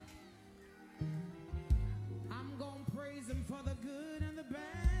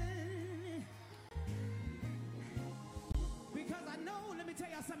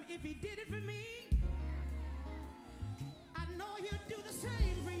something. If he did it for me, I know he'll do the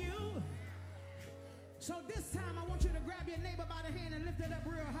same for you. So this time I want you to grab your neighbor by the hand and lift it up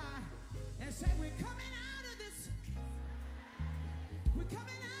real high.